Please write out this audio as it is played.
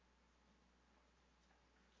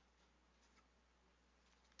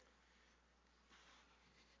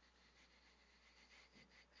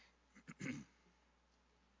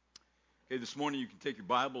Okay, this morning you can take your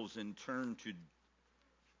Bibles and turn to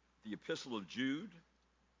the Epistle of Jude,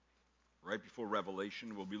 right before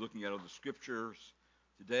Revelation. We'll be looking at other scriptures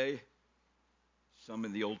today, some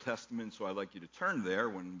in the Old Testament, so I'd like you to turn there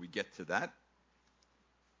when we get to that.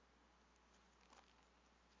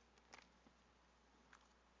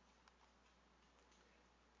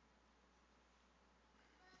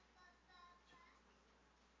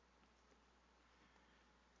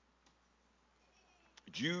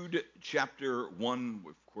 Jude chapter 1,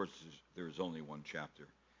 of course, there's only one chapter.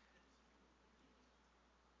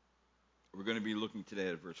 We're going to be looking today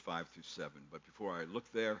at verse 5 through 7. But before I look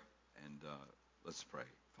there, let's pray.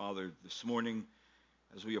 Father, this morning,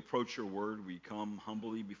 as we approach your word, we come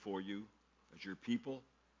humbly before you as your people.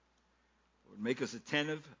 Lord, make us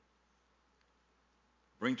attentive.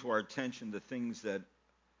 Bring to our attention the things that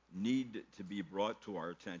need to be brought to our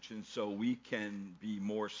attention so we can be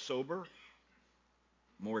more sober,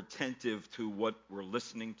 more attentive to what we're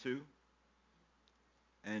listening to,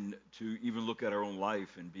 and to even look at our own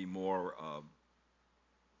life and be more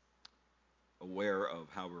aware of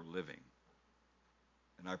how we're living.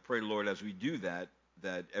 And I pray, Lord, as we do that,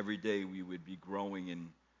 that every day we would be growing in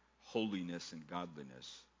holiness and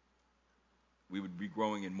godliness. We would be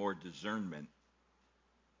growing in more discernment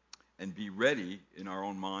and be ready in our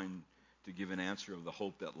own mind to give an answer of the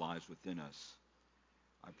hope that lies within us.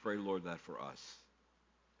 I pray, Lord, that for us.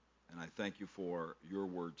 And I thank you for your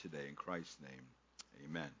word today in Christ's name.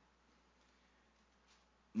 Amen.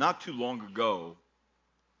 Not too long ago,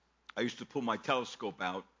 I used to pull my telescope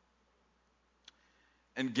out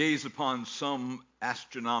and gaze upon some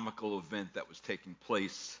astronomical event that was taking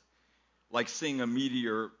place, like seeing a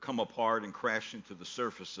meteor come apart and crash into the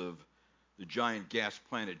surface of the giant gas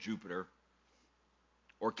planet Jupiter,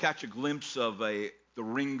 or catch a glimpse of the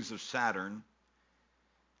rings of Saturn,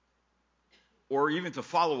 or even to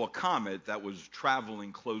follow a comet that was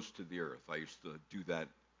traveling close to the Earth. I used to do that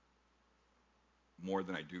more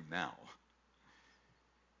than I do now.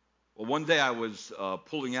 Well, one day I was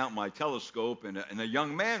pulling out my telescope, and a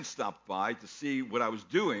young man stopped by to see what I was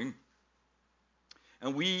doing,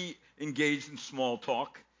 and we engaged in small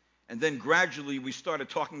talk, and then gradually we started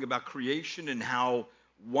talking about creation and how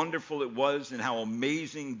wonderful it was and how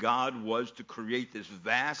amazing God was to create this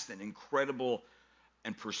vast and incredible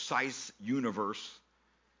and precise universe.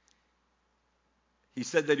 He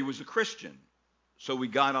said that he was a Christian, so we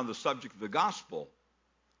got on the subject of the gospel.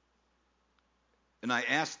 And I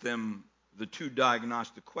asked him the two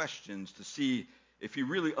diagnostic questions to see if he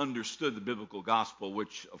really understood the biblical gospel,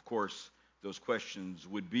 which, of course, those questions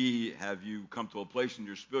would be, have you come to a place in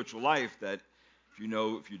your spiritual life that if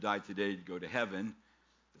you died today, you'd go to heaven?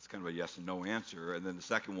 That's kind of a yes and no answer. And then the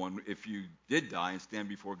second one, if you did die and stand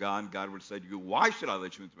before God, and God would say to you, why should I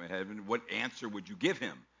let you into my heaven? What answer would you give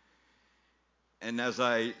him? And as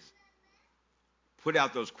I put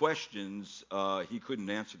out those questions, he couldn't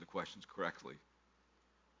answer the questions correctly.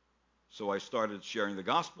 So I started sharing the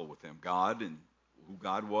gospel with him, God and who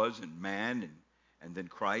God was and man and then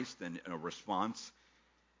Christ and a response.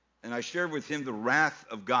 And I shared with him the wrath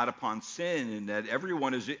of God upon sin and that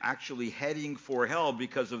everyone is actually heading for hell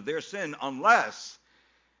because of their sin unless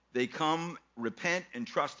they come, repent, and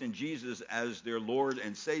trust in Jesus as their Lord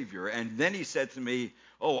and Savior. And then he said to me,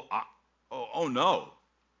 oh no,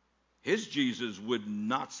 his Jesus would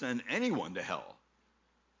not send anyone to hell.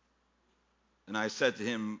 And I said to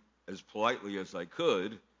him, as politely as I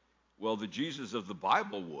could, well, the Jesus of the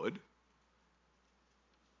Bible would.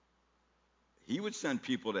 He would send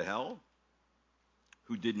people to hell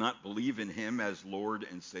who did not believe in him as Lord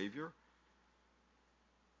and Savior.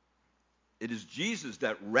 It is Jesus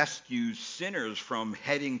that rescues sinners from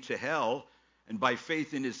heading to hell, and by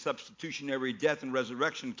faith in his substitutionary death and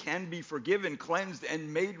resurrection can be forgiven, cleansed,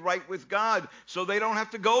 and made right with God, so they don't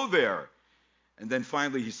have to go there. And then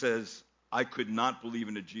finally he says, I could not believe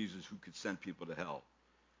in a Jesus who could send people to hell.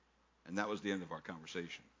 And that was the end of our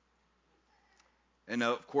conversation. And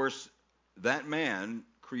of course, that man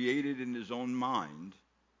created in his own mind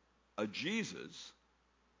a Jesus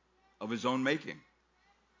of his own making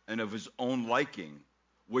and of his own liking,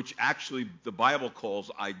 which actually the Bible calls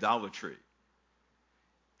idolatry.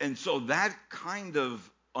 And so that kind of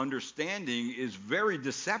understanding is very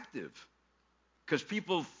deceptive because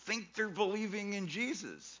people think they're believing in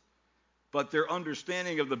Jesus, but their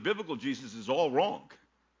understanding of the biblical Jesus is all wrong.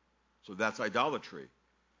 So that's idolatry.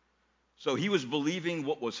 So he was believing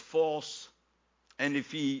what was false, and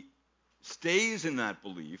if he stays in that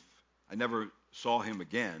belief, I never saw him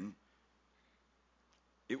again,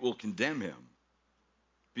 it will condemn him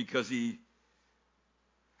because he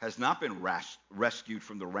has not been rescued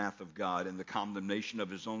from the wrath of God and the condemnation of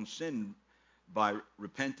his own sin by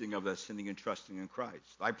repenting of that sinning and trusting in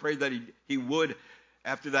Christ. I pray that he would,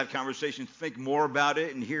 after that conversation, think more about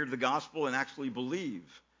it and hear the gospel and actually believe.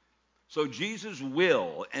 So Jesus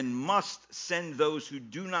will and must send those who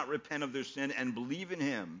do not repent of their sin and believe in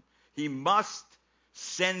him. He must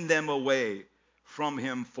send them away from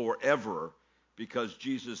him forever, because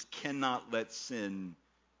Jesus cannot let sin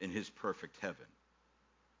in his perfect heaven.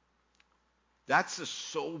 That's a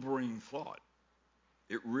sobering thought.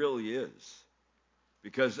 It really is.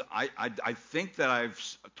 Because I think that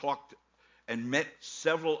I've talked and met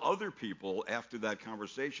several other people after that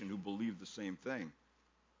conversation who believe the same thing.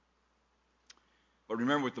 But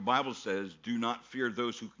remember what the Bible says: do not fear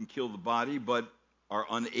those who can kill the body but are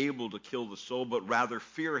unable to kill the soul, but rather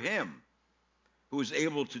fear him who is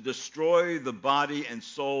able to destroy the body and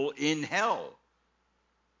soul in hell.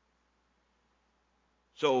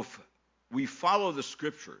 So if we follow the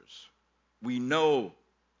scriptures, we know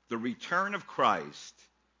the return of Christ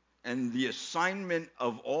and the assignment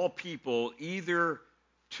of all people either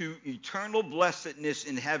to eternal blessedness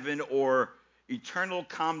in heaven or eternal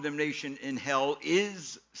condemnation in hell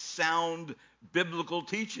is sound biblical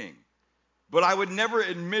teaching. But I would never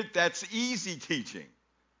admit that's easy teaching,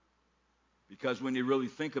 because when you really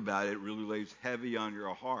think about it, it really lays heavy on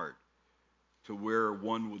your heart to where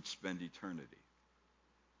one would spend eternity.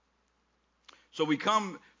 So we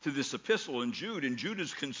come to this epistle in Jude, and Jude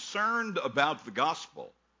is concerned about the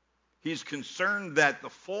gospel. He's concerned that the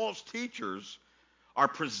false teachers are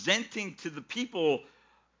presenting to the people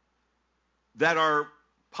that are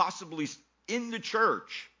possibly in the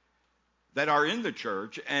church,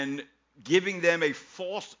 and giving them a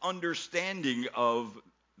false understanding of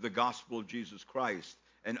the gospel of Jesus Christ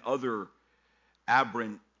and other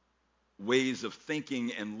aberrant ways of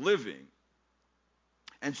thinking and living.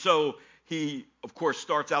 And so he, of course,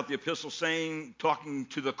 starts out the epistle talking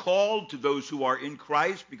to the called, to those who are in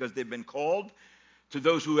Christ because they've been called, to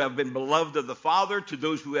those who have been beloved of the Father, to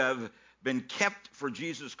those who have been kept for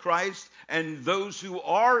Jesus Christ, and those who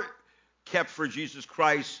are kept for Jesus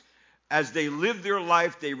Christ, as they live their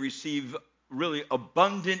life, they receive really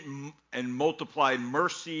abundant and multiplied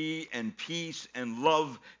mercy and peace and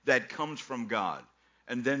love that comes from God.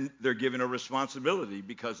 And then they're given a responsibility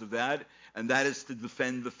because of that, and that is to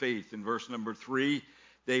defend the faith. In verse number 3,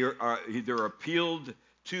 they're appealed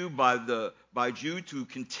to by Jude to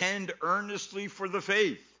contend earnestly for the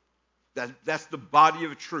faith. That's the body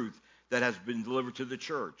of truth that has been delivered to the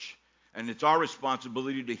church. And it's our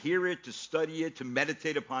responsibility to hear it, to study it, to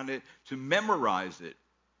meditate upon it, to memorize it.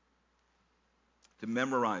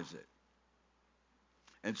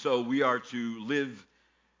 And so we are to live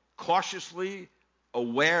cautiously,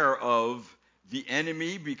 aware of the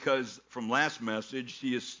enemy, because from last message,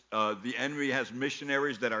 the enemy has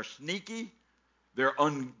missionaries that are sneaky, they're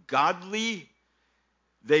ungodly,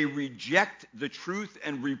 they reject the truth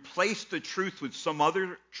and replace the truth with some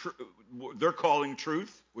other they're calling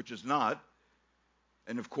truth, which is not.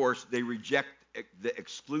 And of course, they reject the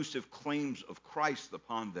exclusive claims of Christ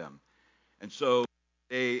upon them. And so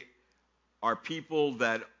they are people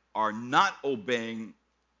that are not obeying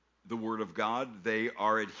the Word of God. They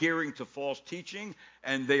are adhering to false teaching,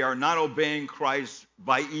 and they are not obeying Christ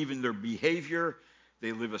by even their behavior.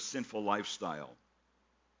 They live a sinful lifestyle.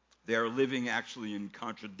 They are living actually in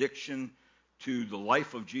contradiction to the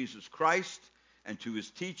life of Jesus Christ and to his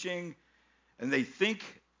teaching, and they think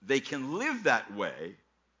they can live that way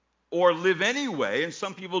or live anyway, and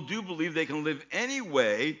some people do believe they can live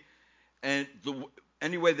anyway, and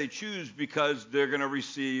any way they choose, because they're going to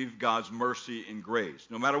receive God's mercy and grace.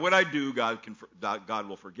 No matter what I do, God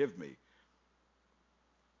will forgive me.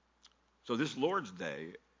 So this Lord's Day,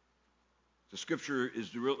 the Scripture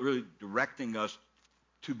is really directing us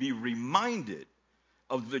to be reminded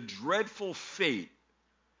of the dreadful fate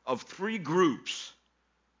of 3 groups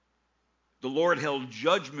the Lord held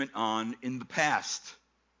judgment on in the past.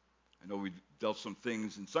 I know we dealt some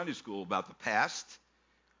things in Sunday school about the past.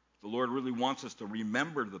 The Lord really wants us to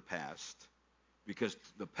remember the past, because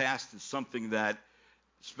the past is something that,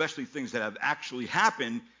 especially things that have actually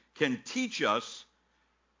happened, can teach us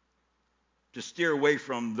to steer away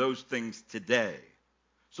from those things today.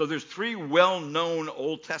 So there's 3 well-known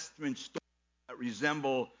Old Testament stories that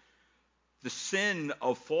resemble the sin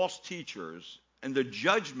of false teachers and the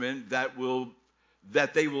judgment that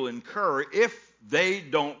they will incur if they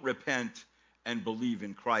don't repent and believe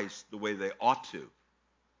in Christ the way they ought to.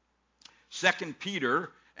 2 Peter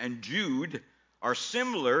and Jude are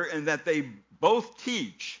similar in that they both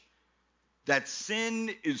teach that sin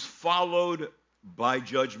is followed by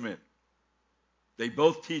judgment. They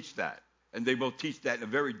both teach that, and they both teach that in a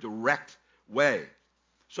very direct way.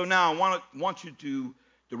 So now I want you to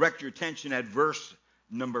direct your attention at verse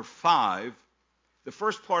number 5. The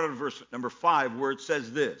first part of verse number 5, where it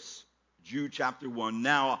says this, Jude chapter 1,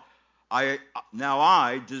 Now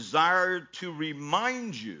I desire to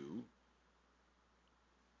remind you,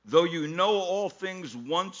 though you know all things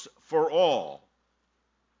once for all,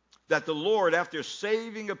 that the Lord, after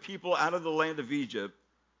saving a people out of the land of Egypt,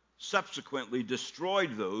 subsequently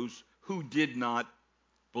destroyed those who did not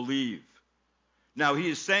believe. Now he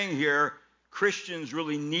is saying here, Christians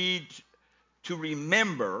really need to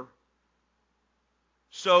remember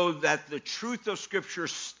so that the truth of Scripture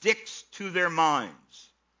sticks to their minds.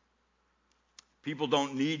 People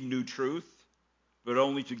don't need new truth, but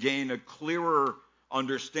only to gain a clearer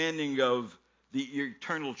understanding of the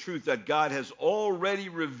eternal truth that God has already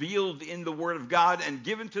revealed in the Word of God and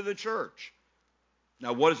given to the church.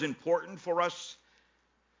 Now, what is important for us?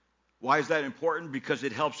 Why is that important? Because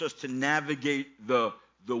it helps us to navigate the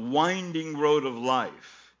winding road of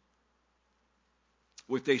life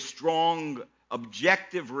with a strong,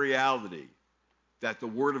 objective reality that the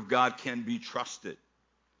Word of God can be trusted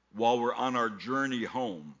while we're on our journey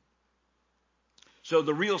home. So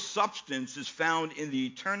the real substance is found in the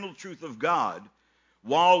eternal truth of God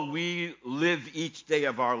while we live each day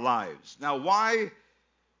of our lives. Now, why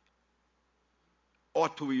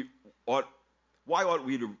ought we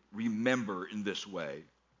to remember in this way?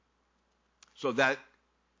 So that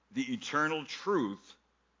the eternal truth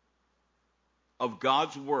of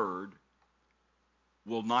God's Word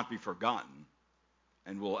will not be forgotten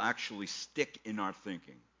and will actually stick in our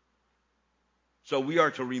thinking. So we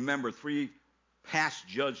are to remember 3 past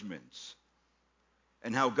judgments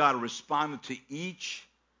and how God responded to each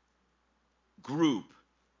group,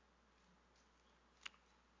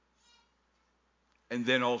 and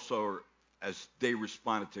then also as they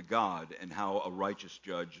responded to God and how a righteous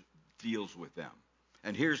judge deals with them.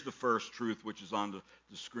 And here's the first truth, which is on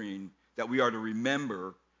the screen, that we are to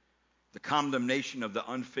remember the condemnation of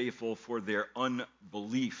the unfaithful for their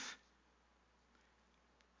unbelief.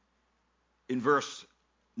 In verse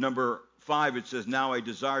number 5, it says, Now I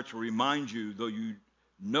desire to remind you, though you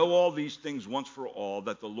know all these things once for all,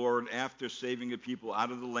 that the Lord, after saving a people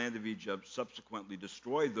out of the land of Egypt, subsequently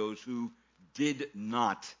destroyed those who did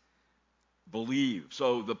not believe.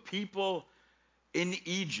 So the people in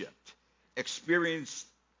Egypt experienced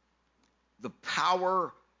the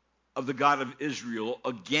power of the God of Israel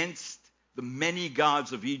against the many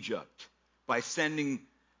gods of Egypt by sending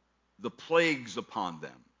the plagues upon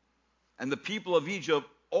them. And the people of Egypt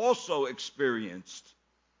also experienced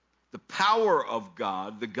the power of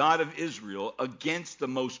God, the God of Israel, against the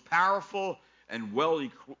most powerful and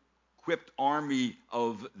well-equipped army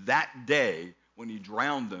of that day when he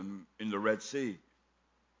drowned them in the Red Sea.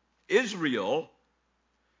 Israel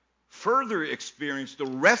further experienced the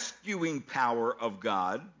rescuing power of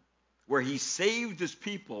God, where he saved his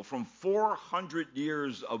people from 400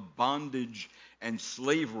 years of bondage and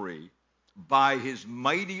slavery. By his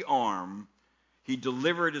mighty arm, he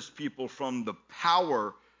delivered his people from the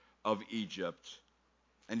power of Egypt,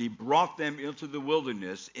 and he brought them into the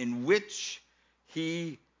wilderness, in which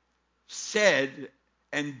he said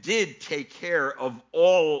and did take care of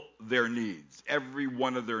all their needs. Every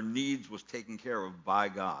one of their needs was taken care of by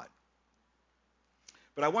God.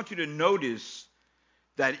 But I want you to notice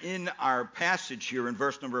that in our passage here in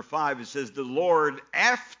verse number 5, it says, the Lord,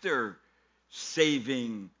 after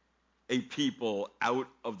saving a people out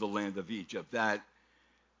of the land of Egypt, that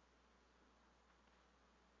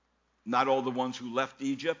not all the ones who left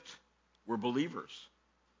Egypt were believers.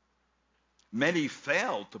 Many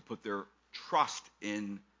failed to put their trust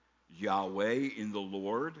in Yahweh, in the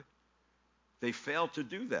Lord. They failed to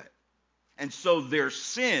do that. And so their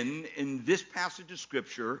sin in this passage of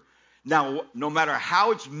Scripture, now, no matter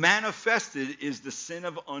how it's manifested, is the sin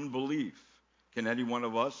of unbelief. Can any one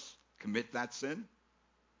of us commit that sin?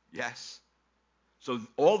 Yes. So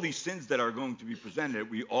all these sins that are going to be presented,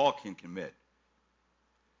 we all can commit.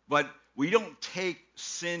 But we don't take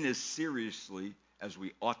sin as seriously as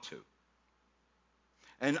we ought to.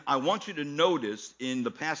 And I want you to notice in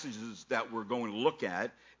the passages that we're going to look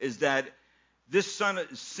at is that this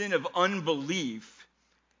sin of unbelief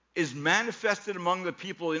is manifested among the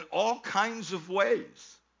people in all kinds of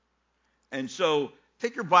ways. And so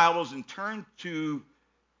take your Bibles and turn to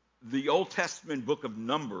the Old Testament book of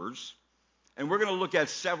Numbers, and we're going to look at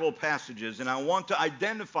several passages, and I want to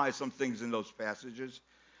identify some things in those passages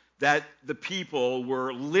that the people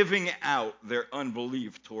were living out their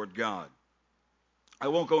unbelief toward God. I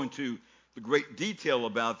won't go into the great detail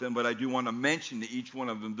about them, but I do want to mention each one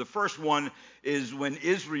of them. The first one is when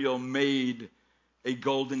Israel made a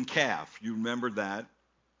golden calf. You remember that?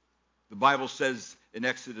 The Bible says in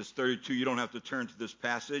Exodus 32, you don't have to turn to this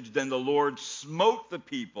passage, then the Lord smote the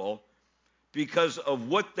people because of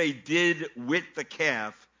what they did with the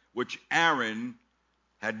calf which Aaron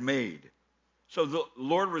had made. So the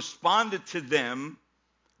Lord responded to them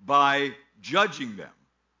by judging them.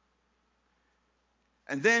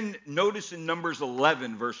 And then notice in Numbers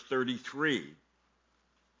 11, verse 33,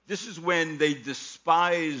 this is when they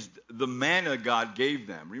despised the manna God gave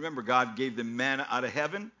them. Remember, God gave them manna out of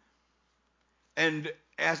heaven. And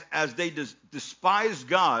as they despised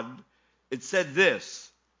God, it said this.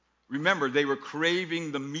 Remember, they were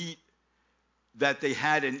craving the meat that they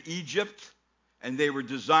had in Egypt, and they were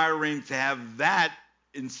desiring to have that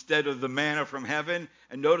instead of the manna from heaven.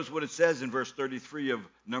 And notice what it says in verse 33 of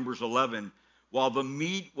Numbers 11. While the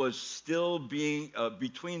meat was still being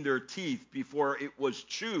between their teeth before it was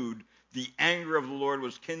chewed, the anger of the Lord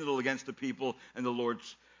was kindled against the people, and the Lord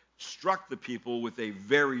struck the people with a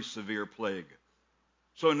very severe plague.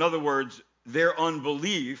 So in other words, their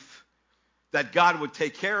unbelief that God would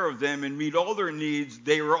take care of them and meet all their needs,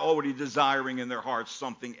 they were already desiring in their hearts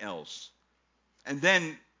something else. And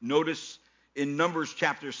then notice in Numbers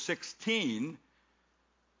chapter 16,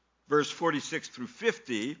 verse 46 through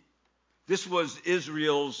 50, this was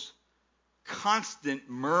Israel's constant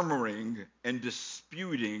murmuring and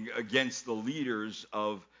disputing against the leaders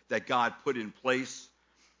that God put in place,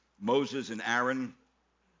 Moses and Aaron.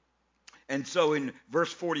 And so in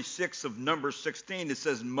verse 46 of Numbers 16, it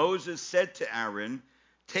says, Moses said to Aaron,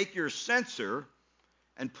 take your censer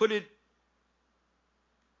and put in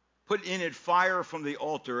it fire from the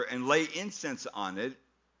altar and lay incense on it.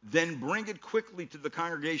 Then bring it quickly to the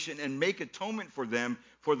congregation and make atonement for them,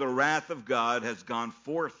 for the wrath of God has gone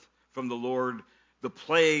forth from the Lord. The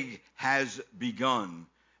plague has begun.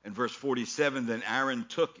 And verse 47, then Aaron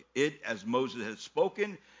took it as Moses had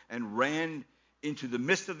spoken and ran into the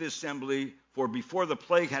midst of the assembly, for before the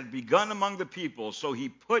plague had begun among the people. So he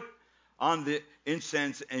put on the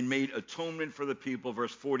incense and made atonement for the people.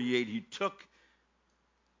 Verse 48, he took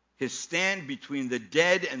his stand between the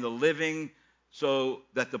dead and the living, so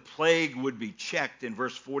that the plague would be checked. In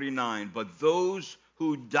verse 49, but those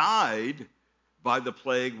who died by the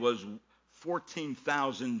plague was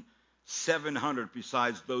 14,700,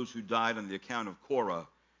 besides those who died on the account of Korah.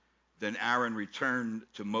 Then Aaron returned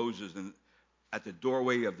to Moses at the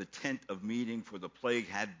doorway of the tent of meeting, for the plague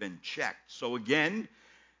had been checked. So again,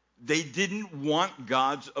 they didn't want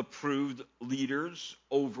God's approved leaders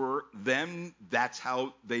over them. That's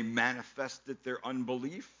how they manifested their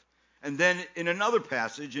unbelief. And then in another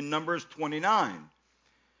passage, in Numbers 29,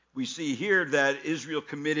 we see here that Israel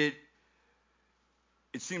committed,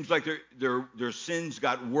 it seems like their sins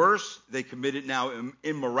got worse. They committed now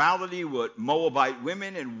immorality with Moabite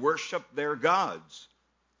women and worshiped their gods.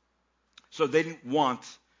 So they didn't want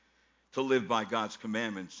to live by God's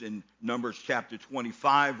commandments. In Numbers chapter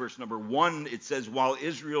 25, verse number 1, it says, while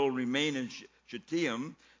Israel remained in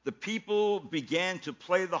Shittim, the people began to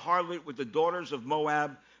play the harlot with the daughters of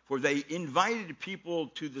Moab, for they invited people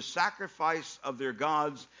to the sacrifice of their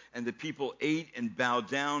gods, and the people ate and bowed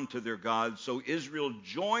down to their gods. So Israel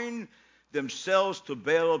joined themselves to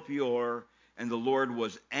Baal Peor, and the Lord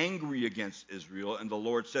was angry against Israel. And the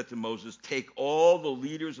Lord said to Moses, take all the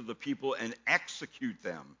leaders of the people and execute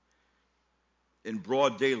them in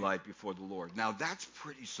broad daylight before the Lord. Now that's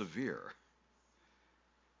pretty severe.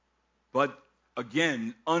 But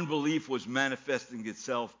again, unbelief was manifesting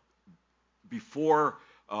itself before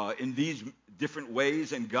in these different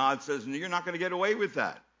ways, and God says, no, you're not going to get away with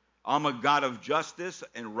that. I'm a God of justice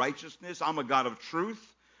and righteousness. I'm a God of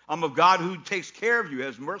truth. I'm a God who takes care of you,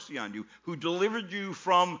 has mercy on you, who delivered you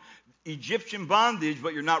from Egyptian bondage,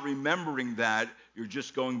 but you're not remembering that. You're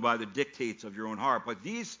just going by the dictates of your own heart. But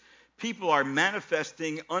these people are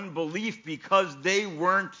manifesting unbelief because they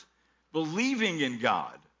weren't believing in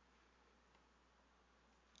God.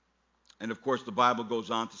 And of course, the Bible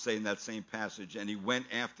goes on to say in that same passage, and he went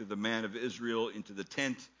after the man of Israel into the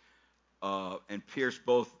tent and pierced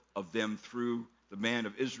both of them through, the man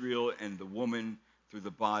of Israel and the woman through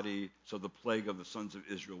the body. So the plague of the sons of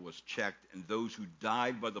Israel was checked, and those who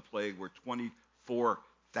died by the plague were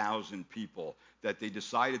 24,000 people. That they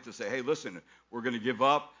decided to say, hey, listen, we're going to give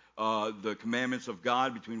up the commandments of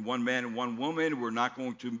God between one man and one woman. We're not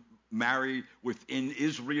going to marry within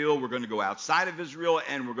Israel. We're going to go outside of Israel,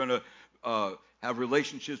 and we're going to have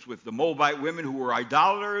relationships with the Moabite women who were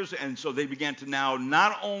idolaters. And so they began to now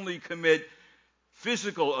not only commit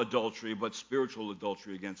physical adultery, but spiritual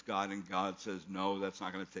adultery against God. And God says, no, that's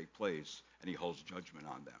not going to take place. And he holds judgment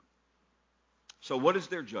on them. So what is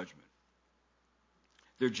their judgment?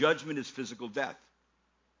 Their judgment is physical death.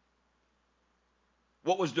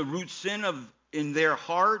 What was the root sin in their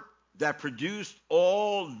heart that produced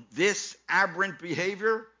all this aberrant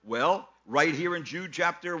behavior? Well, right here in Jude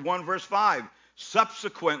chapter 1, verse 5.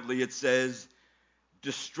 Subsequently, it says,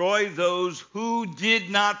 destroy those who did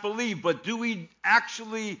not believe. But do we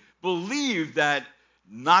actually believe that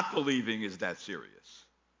not believing is that serious?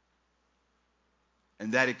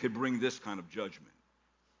 And that it could bring this kind of judgment?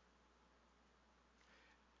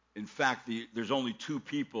 In fact, there's only two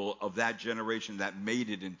people of that generation that made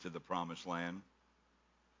it into the promised land.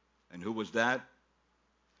 And who was that?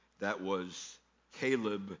 That was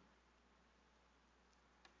Caleb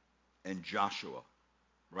and Joshua,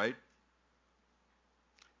 right?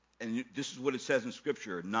 And this is what it says in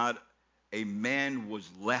Scripture, not a man was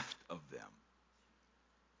left of them.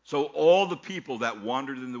 So all the people that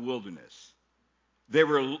wandered in the wilderness, they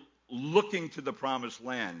were looking to the promised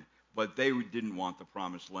land, but they didn't want the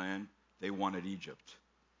promised land. They wanted Egypt.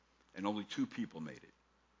 And only two people made it.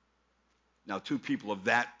 Now, two people of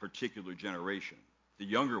that particular generation, the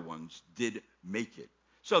younger ones, did make it.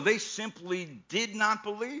 So they simply did not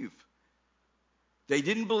believe. They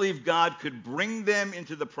didn't believe God could bring them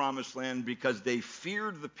into the promised land because they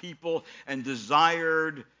feared the people and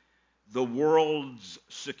desired the world's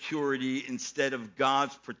security instead of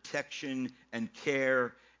God's protection and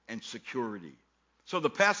care and security. So the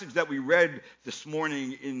passage that we read this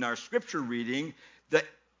morning in our scripture reading, the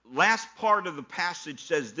last part of the passage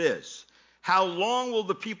says this: how long will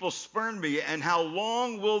the people spurn me, and how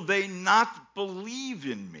long will they not believe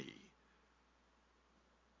in me?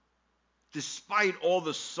 Despite all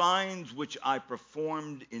the signs which I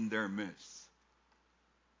performed in their midst.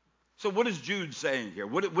 So what is Jude saying here?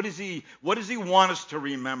 What does he want us to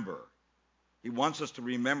remember? He wants us to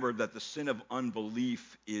remember that the sin of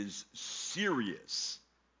unbelief is serious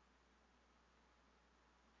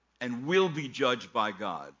and will be judged by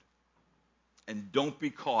God. And don't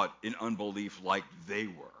be caught in unbelief like they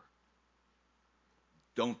were.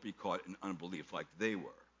 Don't be caught in unbelief like they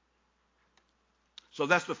were. So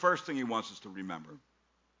that's the first thing he wants us to remember.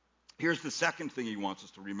 Here's the second thing he wants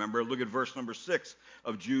us to remember. Look at verse number 6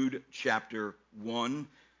 of Jude chapter 1.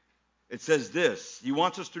 It says this: he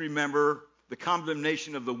wants us to remember the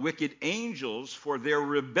condemnation of the wicked angels for their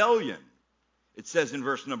rebellion. It says in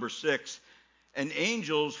verse number 6, and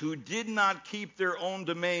angels who did not keep their own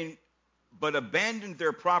domain but abandoned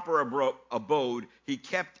their proper abode, he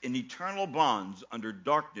kept in eternal bonds under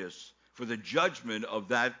darkness for the judgment of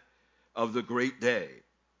the great day.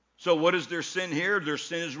 So what is their sin here? Their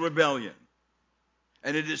sin is rebellion.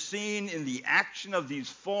 And it is seen in the action of these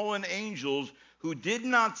fallen angels who did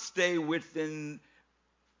not stay within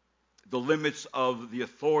the limits of the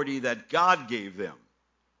authority that God gave them.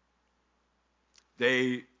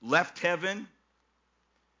 They left heaven.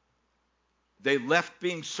 They left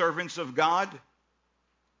being servants of God.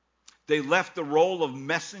 They left the role of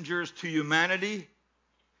messengers to humanity.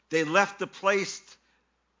 They left the place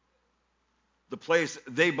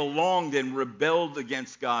they belonged in, rebelled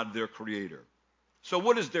against God, their Creator. So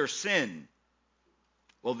what is their sin?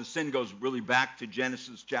 Well, the sin goes really back to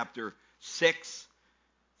Genesis chapter 6,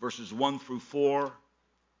 verses 1 through 4,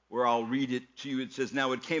 where I'll read it to you. It says,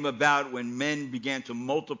 now it came about when men began to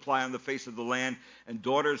multiply on the face of the land, and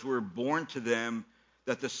daughters were born to them,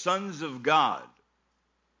 that the sons of God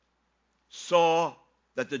saw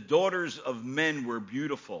that the daughters of men were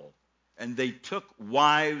beautiful, and they took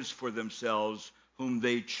wives for themselves whom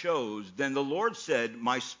they chose. Then the Lord said,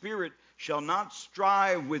 my spirit shall not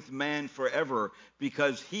strive with man forever,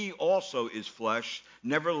 because he also is flesh.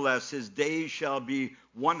 Nevertheless, his days shall be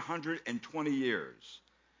 120 years.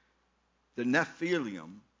 The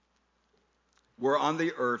Nephilim were on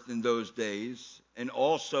the earth in those days, and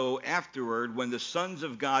also afterward, when the sons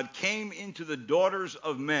of God came into the daughters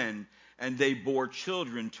of men, and they bore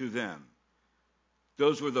children to them.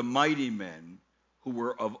 Those were the mighty men who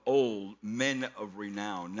were of old, men of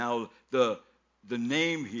renown. Now, the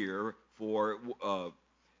name here for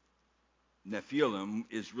Nephilim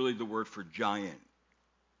is really the word for giant.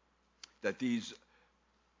 That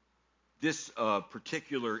this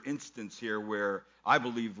particular instance here, where I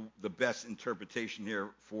believe the best interpretation here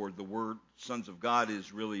for the word sons of God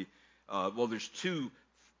is really, there's two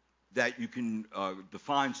that you can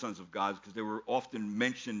define sons of God, because they were often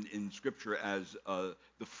mentioned in Scripture as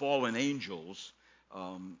the fallen angels,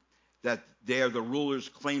 that they are the rulers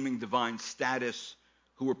claiming divine status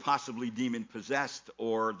who were possibly demon-possessed,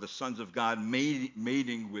 or the sons of God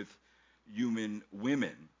mating with human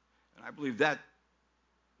women. And I believe that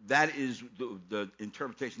is the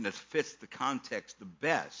interpretation that fits the context the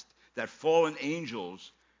best, that fallen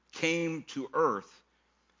angels came to earth,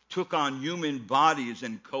 took on human bodies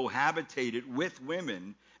and cohabitated with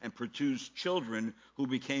women and produced children who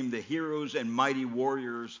became the heroes and mighty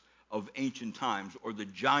warriors of ancient times, or the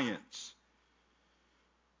giants.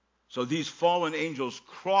 So these fallen angels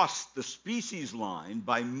crossed the species line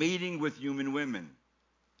by mating with human women.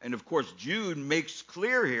 And of course, Jude makes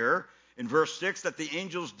clear here in verse 6 that the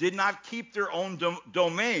angels did not keep their own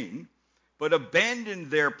domain, but abandoned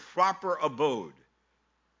their proper abode.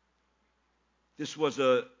 This was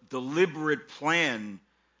a deliberate plan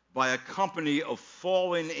by a company of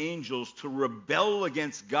fallen angels to rebel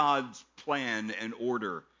against God's plan and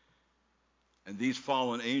order. And these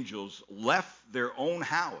fallen angels left their own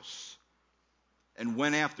house and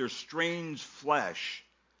went after strange flesh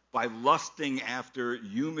by lusting after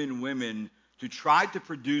human women to try to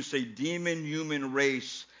produce a demon-human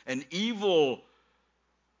race, an evil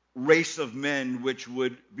race of men which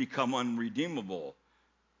would become unredeemable.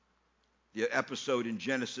 The episode in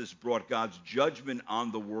Genesis brought God's judgment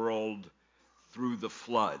on the world through the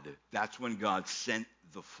flood. That's when God sent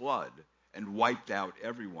the flood and wiped out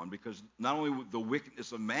everyone, because not only the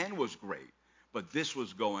wickedness of man was great, but this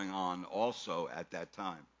was going on also at that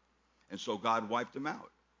time. And so God wiped them out.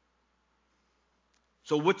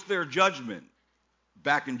 So what's their judgment?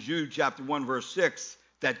 Back in Jude chapter 1, verse 6,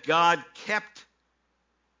 that God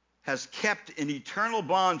has kept in eternal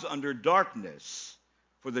bonds under darkness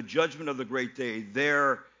for the judgment of the great day.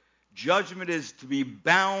 Their judgment is to be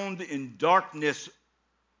bound in darkness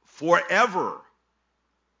forever.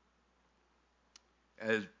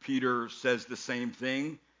 As Peter says the same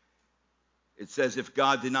thing. It says, if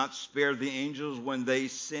God did not spare the angels when they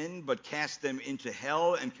sinned, but cast them into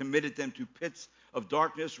hell and committed them to pits of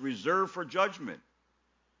darkness reserved for judgment,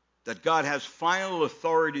 that God has final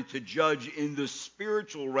authority to judge in the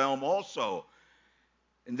spiritual realm also.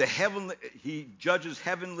 In the heavenly, he judges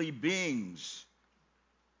heavenly beings.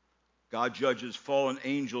 God judges fallen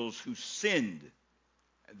angels who sinned.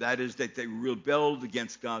 That is, that they rebelled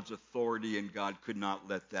against God's authority, and God could not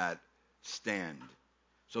let that stand.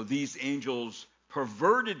 So these angels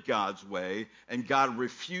perverted God's way, and God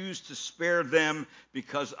refused to spare them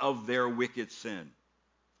because of their wicked sin.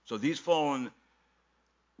 So these fallen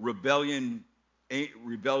rebellious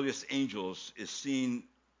angels is seen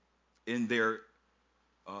in their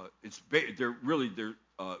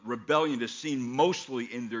rebellion is seen mostly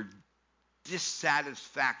in their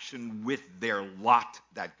dissatisfaction with their lot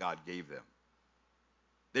that God gave them.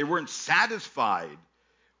 They weren't satisfied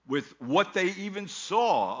with what they even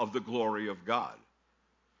saw of the glory of God.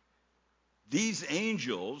 These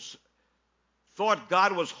angels thought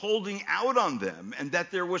God was holding out on them and that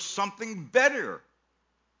there was something better.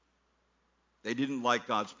 They didn't like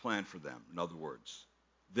God's plan for them, in other words.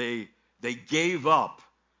 They gave up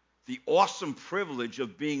the awesome privilege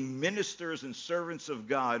of being ministers and servants of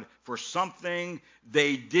God for something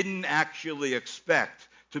they didn't actually expect,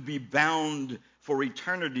 to be bound for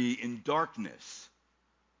eternity in darkness.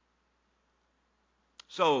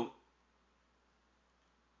 So,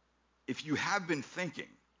 if you have been thinking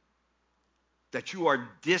that you are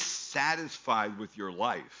dissatisfied with your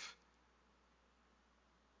life,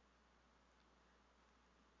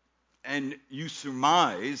 and you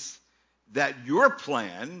surmise that your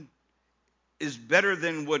plan is better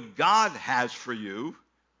than what God has for you,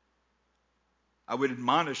 I would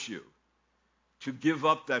admonish you to give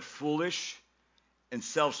up that foolish and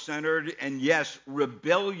self-centered and, yes,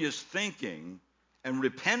 rebellious thinking and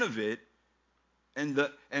repent of it, and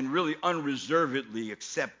really unreservedly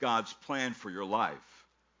accept God's plan for your life.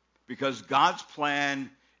 Because God's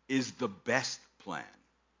plan is the best plan.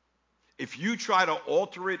 If you try to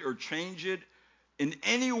alter it or change it in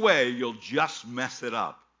any way, you'll just mess it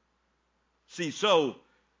up. See, so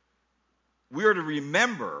we are to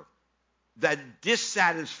remember that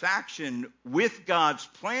dissatisfaction with God's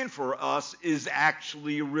plan for us is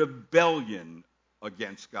actually rebellion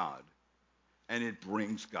against God, and it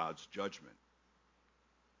brings God's judgment.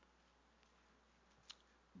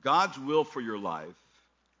 God's will for your life,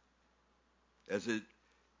 as it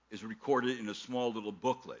is recorded in a small little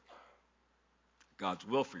booklet, God's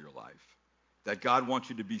will for your life, that God wants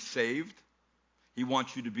you to be saved. He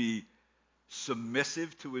wants you to be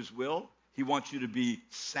submissive to his will. He wants you to be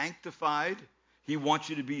sanctified. He wants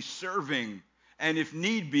you to be serving. And if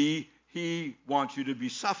need be, he wants you to be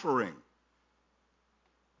suffering.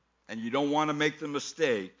 And you don't want to make the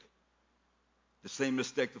same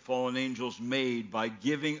mistake the fallen angels made by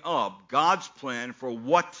giving up God's plan for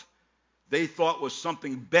what they thought was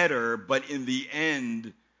something better, but in the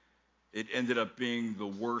end, it ended up being the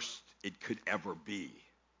worst it could ever be.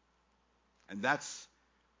 And that's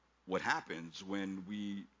what happens when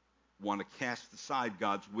we want to cast aside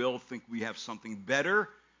God's will, think we have something better,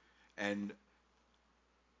 and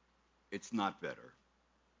it's not better.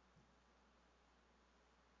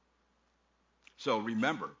 So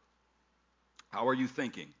remember, how are you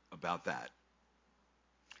thinking about that?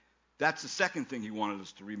 That's the second thing he wanted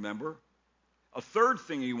us to remember. A third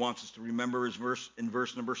thing he wants us to remember is in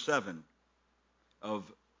verse number 7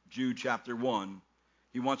 of Jude chapter 1.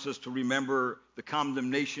 He wants us to remember the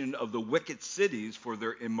condemnation of the wicked cities for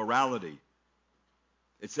their immorality.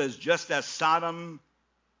 It says, just as Sodom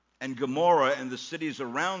and Gomorrah and the cities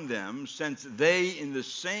around them, since they in the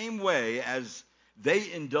same way as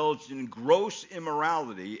they indulged in gross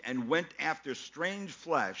immorality and went after strange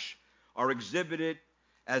flesh, are exhibited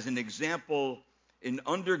as an example in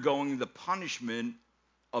undergoing the punishment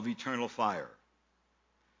of eternal fire.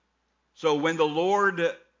 So when the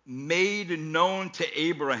Lord made known to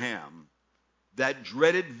Abraham that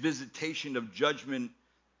dreaded visitation of judgment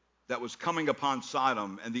that was coming upon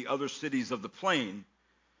Sodom and the other cities of the plain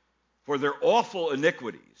for their awful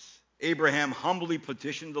iniquities, Abraham humbly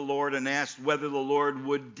petitioned the Lord and asked whether the Lord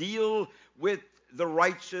would deal with the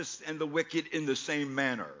righteous and the wicked in the same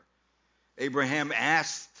manner. Abraham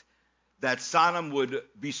asked that Sodom would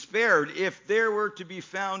be spared if there were to be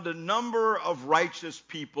found a number of righteous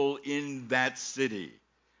people in that city.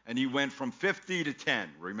 And he went from 50 to 10.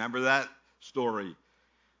 Remember that story?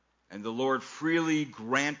 And the Lord freely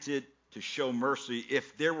granted to show mercy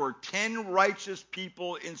if there were 10 righteous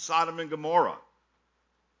people in Sodom and Gomorrah.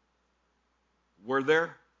 Were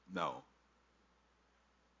there? No.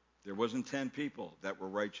 There wasn't 10 people that were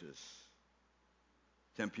righteous.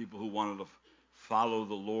 10 people who wanted to follow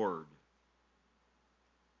the Lord.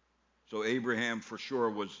 So Abraham for sure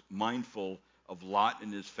was mindful of Lot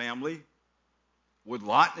and his family. Would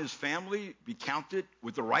Lot and his family be counted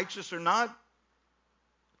with the righteous or not?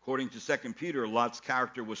 According to 2 Peter, Lot's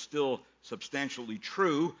character was still substantially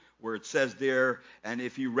true, where it says there, and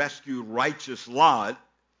if he rescued righteous Lot,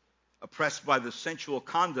 oppressed by the sensual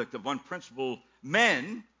conduct of unprincipled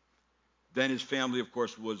men, then his family, of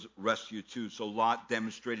course, was rescued too. So Lot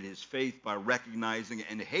demonstrated his faith by recognizing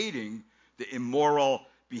and hating the immoral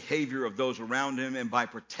behavior of those around him, and by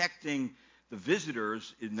protecting the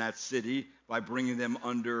visitors in that city by bringing them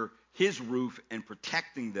under his roof and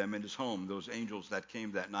protecting them in his home, those angels that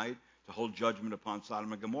came that night to hold judgment upon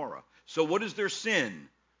Sodom and Gomorrah. So what is their sin?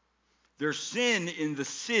 Their sin in the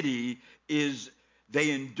city is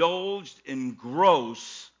they indulged in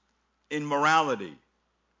gross immorality.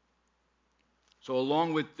 So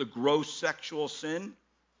along with the gross sexual sin,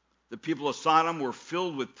 the people of Sodom were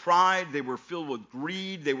filled with pride, they were filled with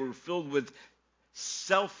greed, they were filled with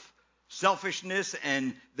selfishness,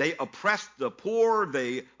 and they oppressed the poor,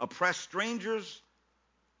 they oppressed strangers.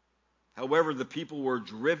 However, the people were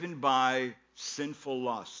driven by sinful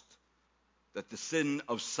lust, that the sin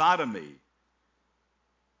of sodomy,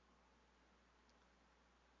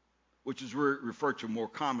 which is referred to more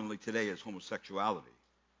commonly today as homosexuality.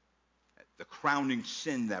 The crowning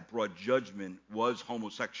sin that brought judgment was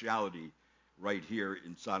homosexuality right here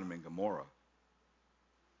in Sodom and Gomorrah.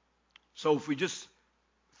 So if we just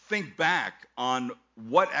think back on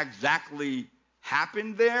what exactly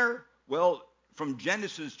happened there, well, from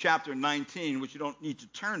Genesis chapter 19, which you don't need to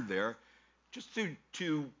turn there, just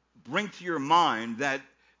to bring to your mind that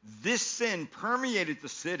this sin permeated the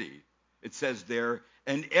city, it says there,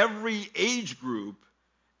 and every age group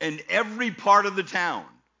and every part of the town.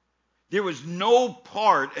 There was no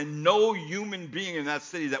part and no human being in that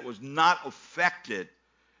city that was not affected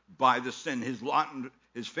by the sin.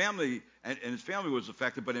 His family was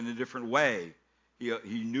affected, but in a different way.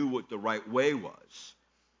 He knew what the right way was.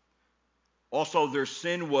 Also, their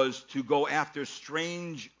sin was to go after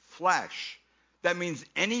strange flesh. That means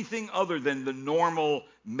anything other than the normal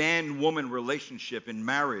man-woman relationship in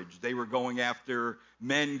marriage. They were going after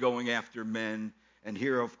men. And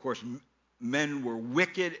here, of course, men were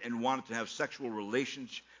wicked and wanted to have sexual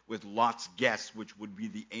relations with Lot's guests, which would be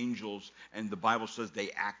the angels. And the Bible says they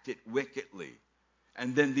acted wickedly.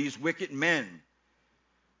 And then these wicked men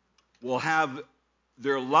will have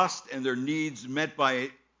their lust and their needs met by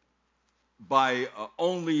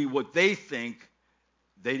only what they think.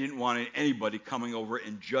 They didn't want anybody coming over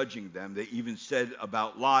and judging them. They even said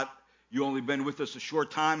about Lot, "You only been with us a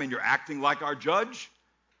short time and you're acting like our judge?"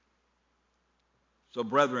 So,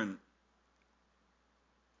 brethren,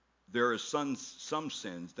 there are some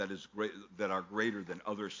sins that are greater than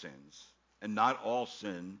other sins, and not all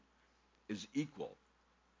sin is equal.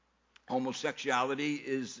 Homosexuality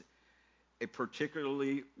is a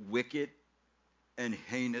particularly wicked and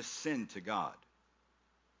heinous sin to God.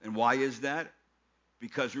 And why is that?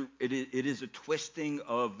 Because it is a twisting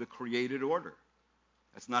of the created order.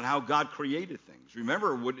 That's not how God created things.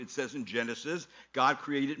 Remember what it says in Genesis. God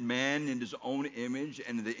created man in his own image,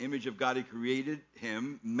 and in the image of God he created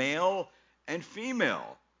him, male and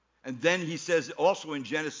female. And then he says also in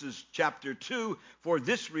Genesis chapter 2, for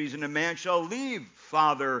this reason a man shall leave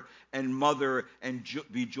father and mother and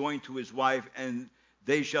be joined to his wife, and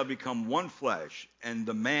they shall become one flesh. And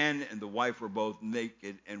the man and the wife were both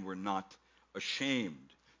naked and were not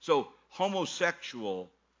ashamed. So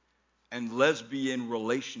homosexual and lesbian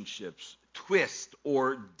relationships twist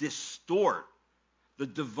or distort the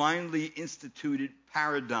divinely instituted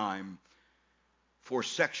paradigm for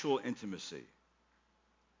sexual intimacy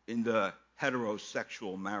in the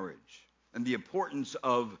heterosexual marriage, and the importance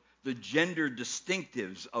of the gender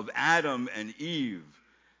distinctives of Adam and Eve,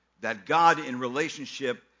 that God in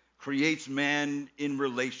relationship creates man in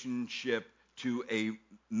relationship to a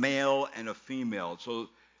male and a female. So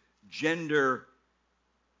gender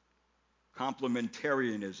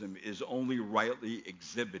complementarianism is only rightly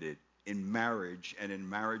exhibited in marriage and in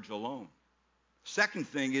marriage alone. Second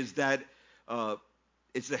thing is that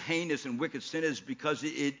it's a heinous and wicked sin is because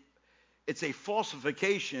it's a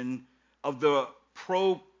falsification of the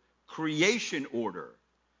procreation order.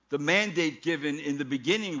 The mandate given in the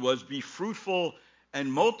beginning was be fruitful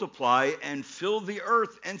and multiply and fill the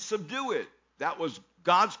earth and subdue it. That was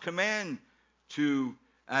God's command to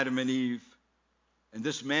Adam and Eve. And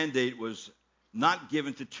this mandate was not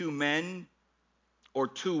given to two men or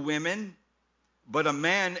two women, but a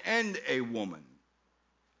man and a woman.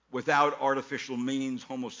 Without artificial means,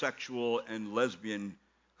 homosexual and lesbian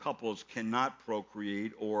couples cannot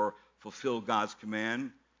procreate or fulfill God's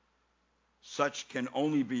command. Such can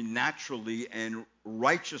only be naturally and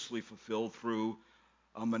righteously fulfilled through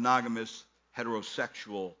a monogamous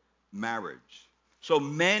heterosexual marriage. So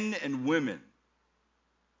men and women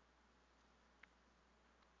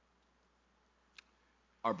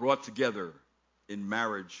are brought together in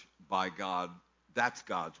marriage by God. That's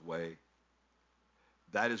God's way.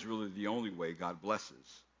 That is really the only way God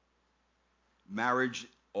blesses. Marriage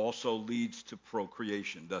also leads to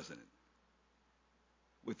procreation, doesn't it?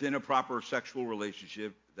 Within a proper sexual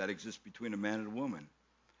relationship that exists between a man and a woman.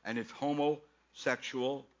 And if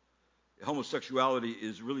homosexuality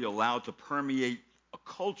is really allowed to permeate a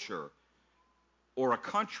culture or a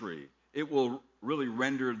country, it will really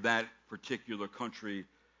render that particular country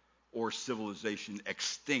or civilization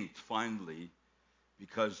extinct finally,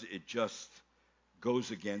 because it just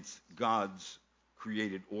goes against God's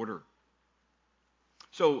created order.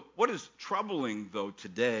 So what is troubling, though,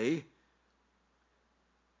 today,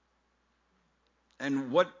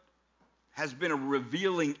 and what has been a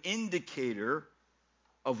revealing indicator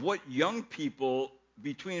of what young people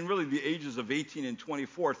between really the ages of 18 and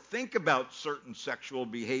 24 think about certain sexual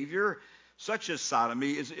behavior, such as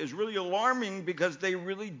sodomy, is really alarming, because they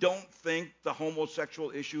really don't think the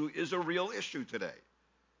homosexual issue is a real issue today.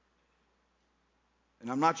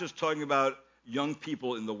 And I'm not just talking about young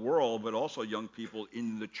people in the world, but also young people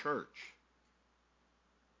in the church.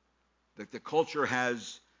 That the culture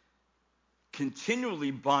has continually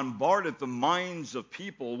bombarded the minds of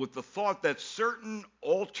people with the thought that certain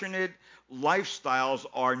alternate lifestyles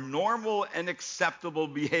are normal and acceptable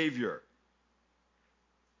behavior.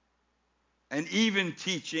 And even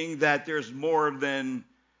teaching that there's more than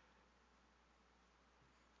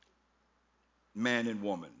man and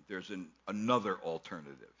woman. There's another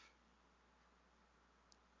alternative.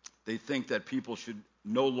 They think that people should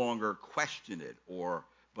no longer question it,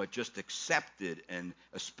 but just accept it, and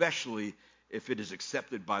especially if it is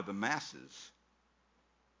accepted by the masses.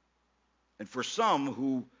 And for some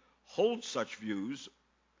who hold such views,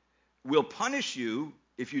 will punish you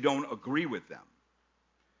if you don't agree with them.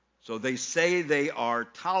 So they say they are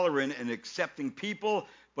tolerant and accepting people,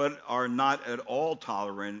 but are not at all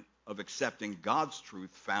tolerant of accepting God's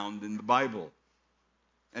truth found in the Bible.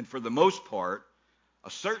 And for the most part,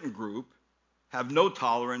 a certain group have no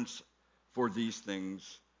tolerance for these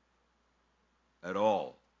things at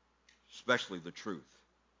all, especially the truth.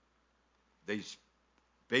 They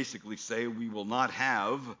basically say we will not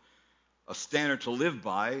have a standard to live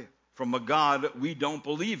by from a God we don't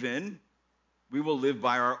believe in. We will live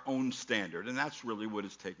by our own standard. And that's really what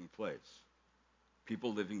is taking place.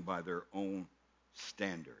 People living by their own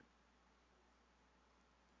standard.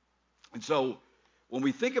 And so when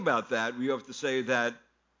we think about that, we have to say that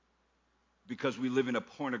because we live in a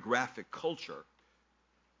pornographic culture,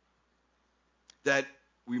 that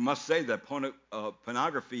we must say that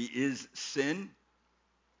pornography is sin,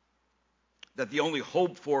 that the only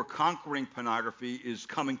hope for conquering pornography is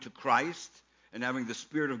coming to Christ and having the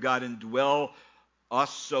Spirit of God indwell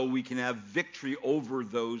us so we can have victory over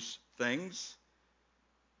those things.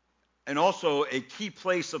 And also, a key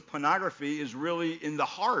place of pornography is really in the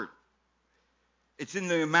heart. It's in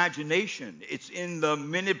the imagination. It's in the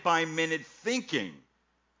minute-by-minute thinking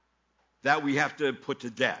that we have to put to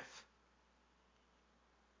death.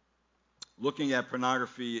 Looking at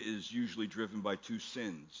pornography is usually driven by two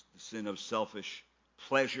sins: the sin of selfish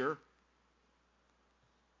pleasure.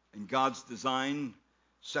 In God's design,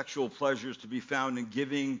 sexual pleasure is to be found in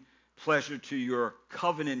giving pleasure to your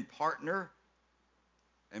covenant partner.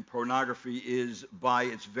 And pornography is, by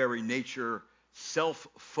its very nature,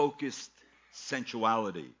 self-focused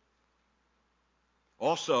sensuality.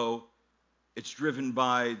 Also, it's driven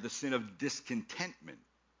by the sin of discontentment.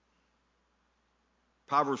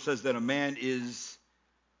 Proverbs says that a man is,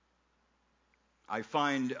 I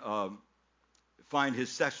find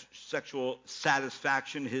his sexual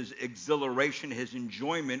satisfaction, his exhilaration, his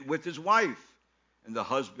enjoyment with his wife. And the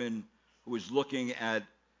husband who is looking at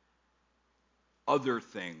other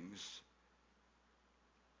things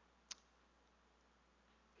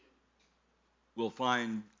will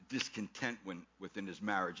find discontentment within his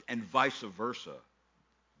marriage, and vice versa,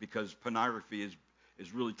 because pornography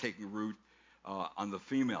is really taking root on the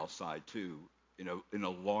female side too, in a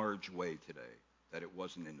large way today that it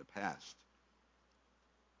wasn't in the past.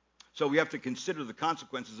 So we have to consider the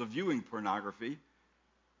consequences of viewing pornography,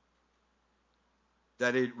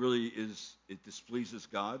 that it displeases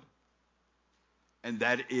God, and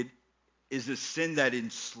that it is a sin that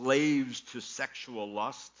enslaves to sexual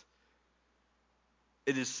lust.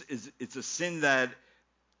 It's a sin that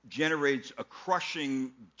generates a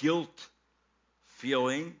crushing guilt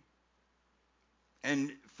feeling.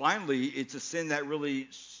 And finally, it's a sin that really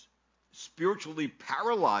spiritually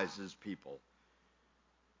paralyzes people.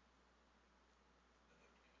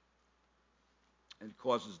 And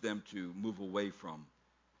causes them to move away from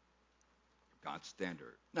God's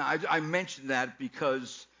standard. Now, I mention that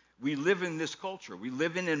because we live in this culture. We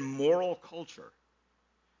live in a immoral culture.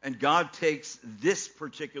 And God takes this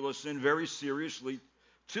particular sin very seriously,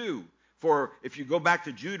 too. For if you go back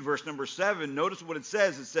to Jude, verse number 7, notice what it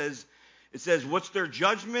says. It says, what's their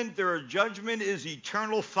judgment? Their judgment is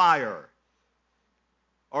eternal fire,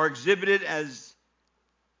 are exhibited as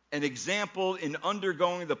an example in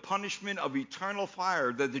undergoing the punishment of eternal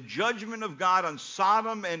fire. That the judgment of God on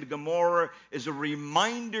Sodom and Gomorrah is a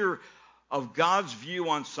reminder of God's view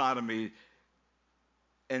on sodomy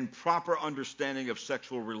and proper understanding of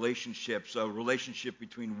sexual relationships, a relationship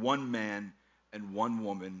between one man and one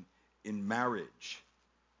woman in marriage.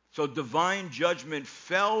 So divine judgment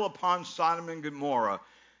fell upon Sodom and Gomorrah,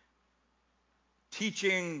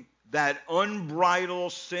 teaching that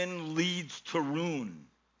unbridled sin leads to ruin.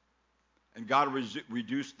 And God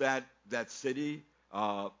reduced that city,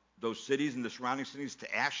 those cities and the surrounding cities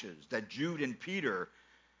to ashes. That Jude and Peter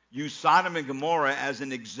used Sodom and Gomorrah as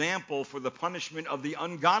an example for the punishment of the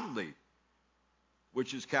ungodly,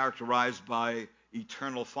 which is characterized by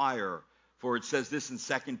eternal fire. For it says this in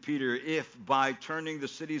 2 Peter, if by turning the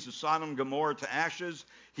cities of Sodom and Gomorrah to ashes,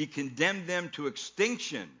 he condemned them to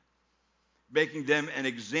extinction, making them an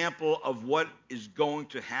example of what is going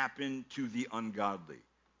to happen to the ungodly.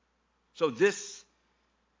 So this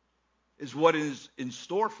is what is in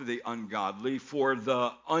store for the ungodly, for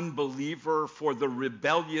the unbeliever, for the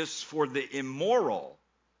rebellious, for the immoral.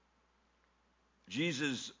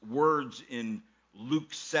 Jesus' words in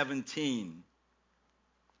Luke 17,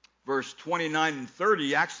 verse 29 and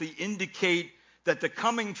 30, actually indicate that the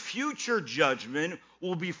coming future judgment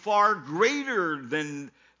will be far greater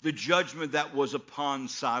than the judgment that was upon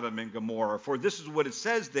Sodom and Gomorrah. For this is what it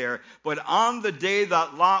says there, but on the day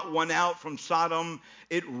that Lot went out from Sodom,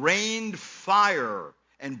 it rained fire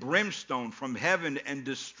and brimstone from heaven and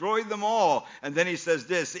destroyed them all. And then he says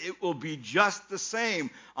this, it will be just the same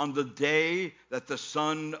on the day that the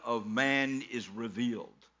Son of Man is revealed.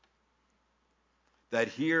 That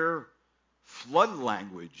here, flood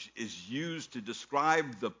language is used to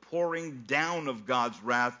describe the pouring down of God's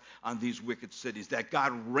wrath on these wicked cities. That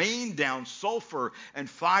God rained down sulfur and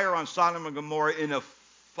fire on Sodom and Gomorrah in a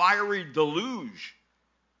fiery deluge.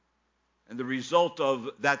 And the result of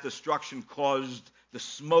that destruction caused the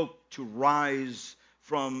smoke to rise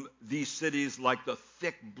from these cities like the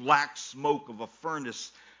thick black smoke of a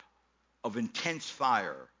furnace of intense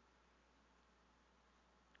fire.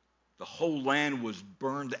 The whole land was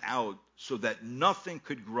burned out so that nothing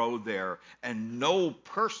could grow there and no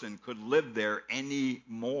person could live there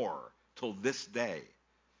anymore till this day.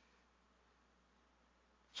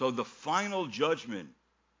 So the final judgment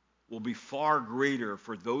will be far greater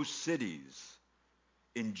for those cities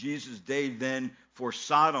in Jesus' day than for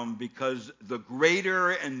Sodom, because the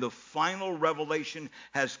greater and the final revelation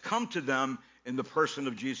has come to them in the person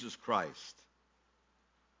of Jesus Christ.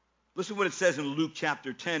 Listen to what it says in Luke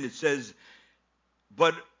chapter 10. It says,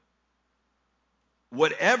 "But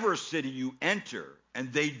whatever city you enter,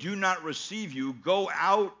 and they do not receive you, go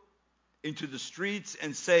out into the streets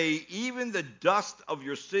and say, even the dust of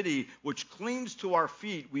your city, which clings to our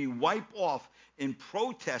feet, we wipe off in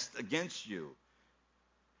protest against you.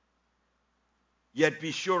 Yet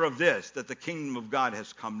be sure of this, that the kingdom of God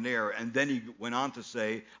has come near." And then he went on to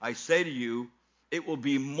say, "I say to you, it will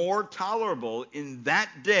be more tolerable in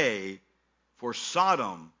that day for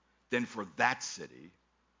Sodom than for that city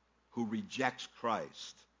who rejects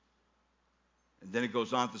Christ." And then it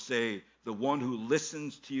goes on to say, "The one who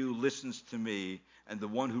listens to you listens to me, and the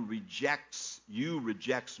one who rejects you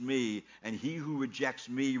rejects me, and he who rejects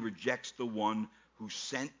me rejects the one who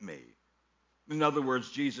sent me." In other words,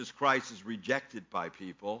 Jesus Christ is rejected by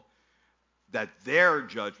people, that their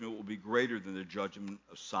judgment will be greater than the judgment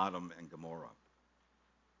of Sodom and Gomorrah.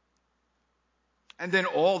 And then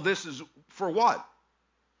all this is for what?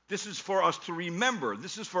 This is for us to remember.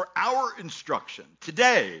 This is for our instruction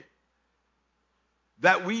today,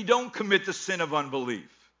 that we don't commit the sin of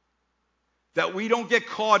unbelief, that we don't get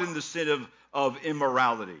caught in the sin of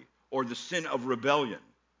immorality or the sin of rebellion.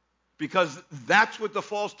 Because that's what the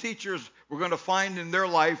false teachers we're going to find in their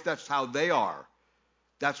life. That's how they are.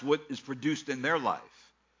 That's what is produced in their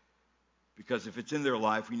life. Because if it's in their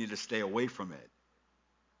life, we need to stay away from it.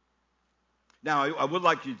 Now, I would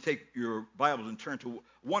like you to take your Bibles and turn to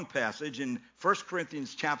one passage in 1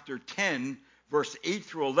 Corinthians chapter 10, verse 8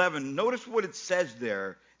 through 11. Notice what it says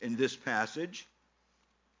there in this passage.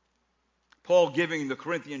 Paul giving the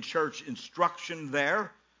Corinthian church instruction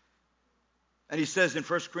there. And he says in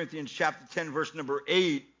 1 Corinthians chapter 10, verse number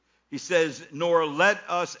 8, he says, "Nor let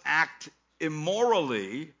us act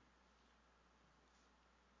immorally,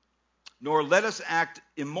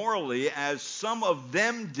 as some of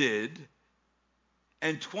them did,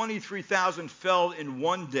 and 23,000 fell in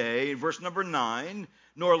one day." Verse number 9,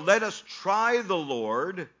 "Nor let us try the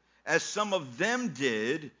Lord, as some of them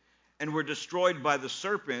did, and were destroyed by the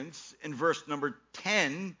serpents." In verse number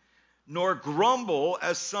 10, "Nor grumble,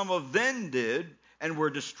 as some of them did, and were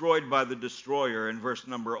destroyed by the destroyer." In verse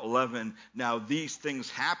number 11, "Now these things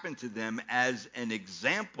happened to them as an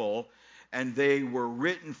example, and they were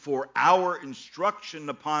written for our instruction,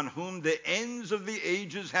 upon whom the ends of the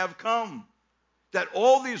ages have come." That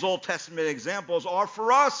all these Old Testament examples are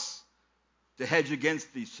for us to hedge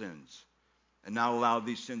against these sins and not allow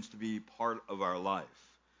these sins to be part of our life.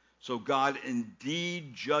 So God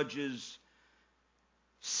indeed judges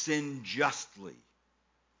sin justly.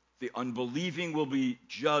 The unbelieving will be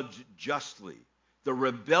judged justly. The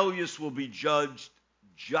rebellious will be judged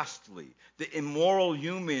justly. The immoral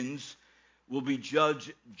humans will be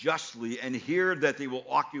judged justly, and here that they will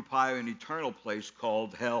occupy an eternal place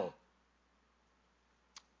called hell.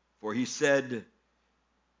 For he said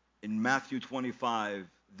in Matthew 25,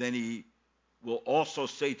 "Then he will also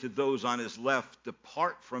say to those on his left,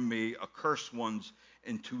 'Depart from me, accursed ones,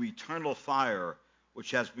 into eternal fire,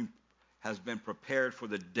 which has been prepared for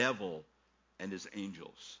the devil and his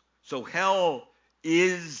angels.'" So hell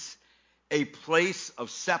is a place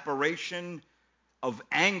of separation, of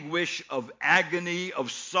anguish, of agony,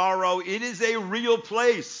 of sorrow. It is a real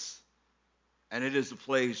place. And it is a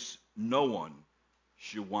place no one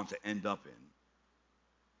should want to end up in.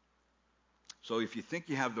 So if you think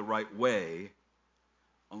you have the right way,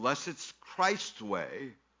 unless it's Christ's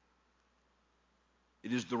way,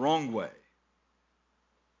 it is the wrong way.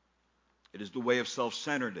 It is the way of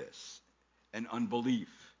self-centeredness and unbelief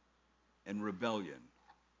and rebellion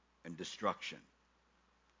and destruction.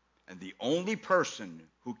 And the only person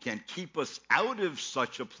who can keep us out of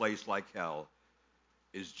such a place like hell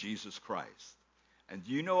is Jesus Christ. And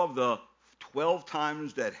do you know of the 12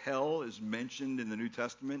 times that hell is mentioned in the New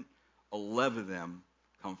Testament, 11 of them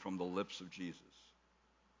come from the lips of Jesus.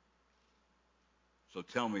 So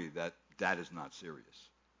tell me that that is not serious.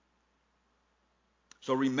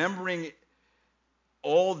 So remembering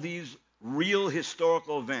all these real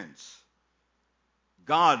historical events,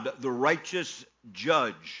 God, the righteous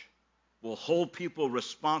judge, will hold people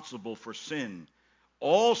responsible for sin.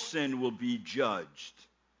 All sin will be judged,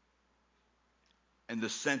 and the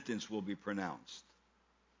sentence will be pronounced.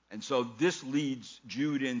 And so this leads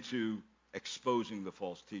Jude into exposing the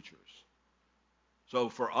false teachers. So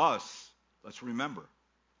for us, let's remember,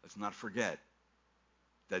 let's not forget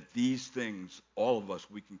that these things, all of us,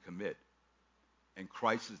 we can commit. And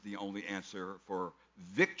Christ is the only answer for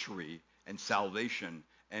victory and salvation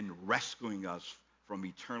and rescuing us from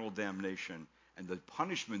eternal damnation and the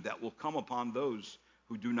punishment that will come upon those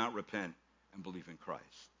who do not repent and believe in Christ.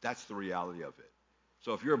 That's the reality of it.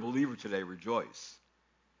 So if you're a believer today, rejoice.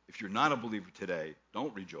 If you're not a believer today,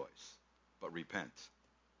 don't rejoice, but repent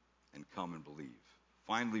and come and believe.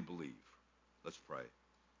 Finally believe. Let's pray.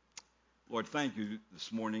 Lord, thank you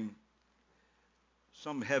this morning.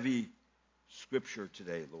 Some heavy scripture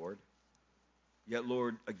today, Lord. Yet,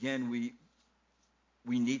 Lord, again, we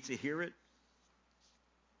need to hear it.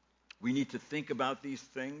 We need to think about these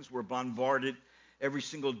things. We're bombarded every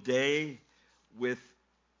single day with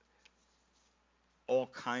all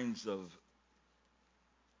kinds of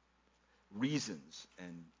reasons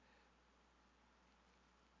and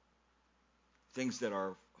things that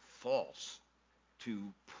are false to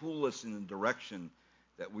pull us in a direction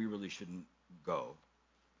that we really shouldn't go.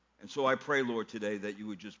 And so I pray, Lord, today that you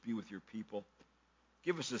would just be with your people.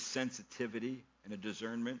 Give us a sensitivity and a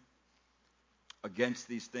discernment against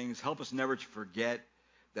these things. Help us never to forget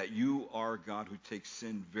that you are a God who takes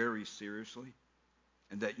sin very seriously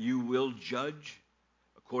and that you will judge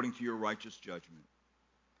according to your righteous judgment.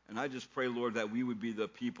 And I just pray, Lord, that we would be the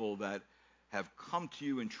people that have come to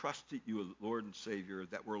you and trusted you, Lord and Savior,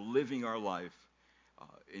 that we're living our life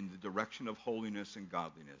in the direction of holiness and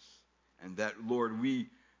godliness. And that, Lord, we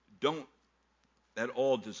don't at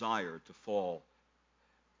all desire to fall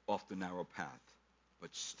off the narrow path, but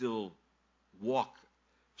still walk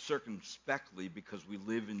circumspectly because we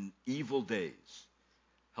live in evil days.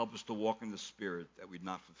 Help us to walk in the Spirit that we'd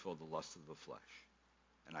not fulfill the lust of the flesh.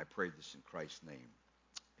 And I pray this in Christ's name.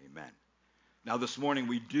 Amen. Now this morning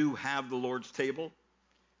we do have the Lord's table.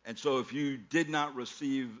 And so if you did not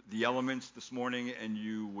receive the elements this morning and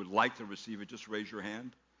you would like to receive it, just raise your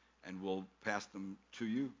hand and we'll pass them to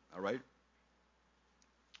you. All right?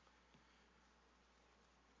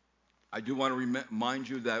 I do want to remind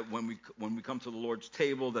you that when we come to the Lord's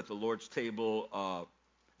table, that the Lord's table,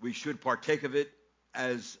 we should partake of it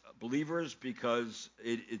as believers because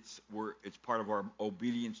it's part of our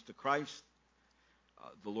obedience to Christ.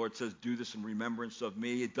 The Lord says, do this in remembrance of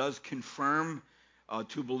me. It does confirm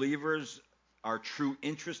to believers our true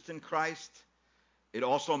interest in Christ. It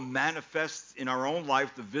also manifests in our own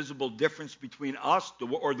life the visible difference between us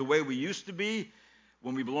or the way we used to be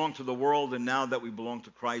when we belong to the world and now that we belong to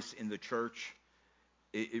Christ in the church.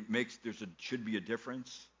 Should be a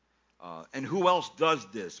difference. And who else does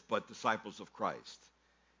this but disciples of Christ?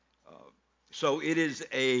 So it is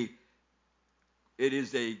a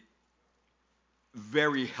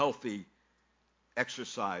very healthy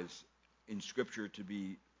exercise in Scripture to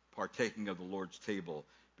be partaking of the Lord's table,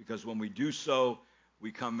 because when we do so,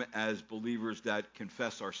 we come as believers that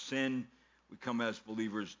confess our sin. We come as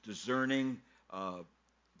believers discerning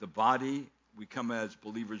the body. We come as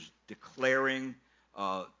believers declaring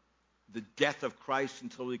the death of Christ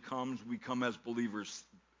until he comes. We come as believers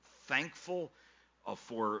thankful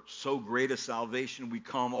for so great a salvation. We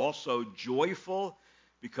come also joyful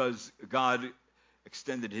because God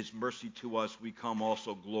extended his mercy to us. We come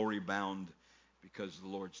also glory bound because the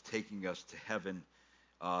Lord's taking us to heaven.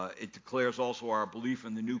 It declares also our belief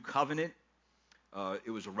in the new covenant.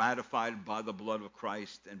 It was ratified by the blood of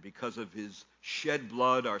Christ, and because of his shed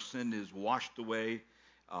blood, our sin is washed away.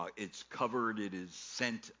 It's covered. It is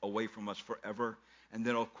sent away from us forever. And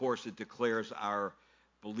then, of course, it declares our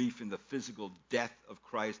belief in the physical death of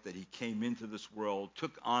Christ, that he came into this world,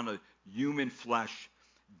 took on a human flesh,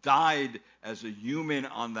 died as a human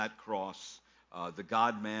on that cross, the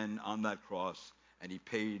God-man on that cross, and he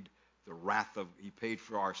paid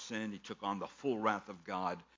for our sin. He took on the full wrath of God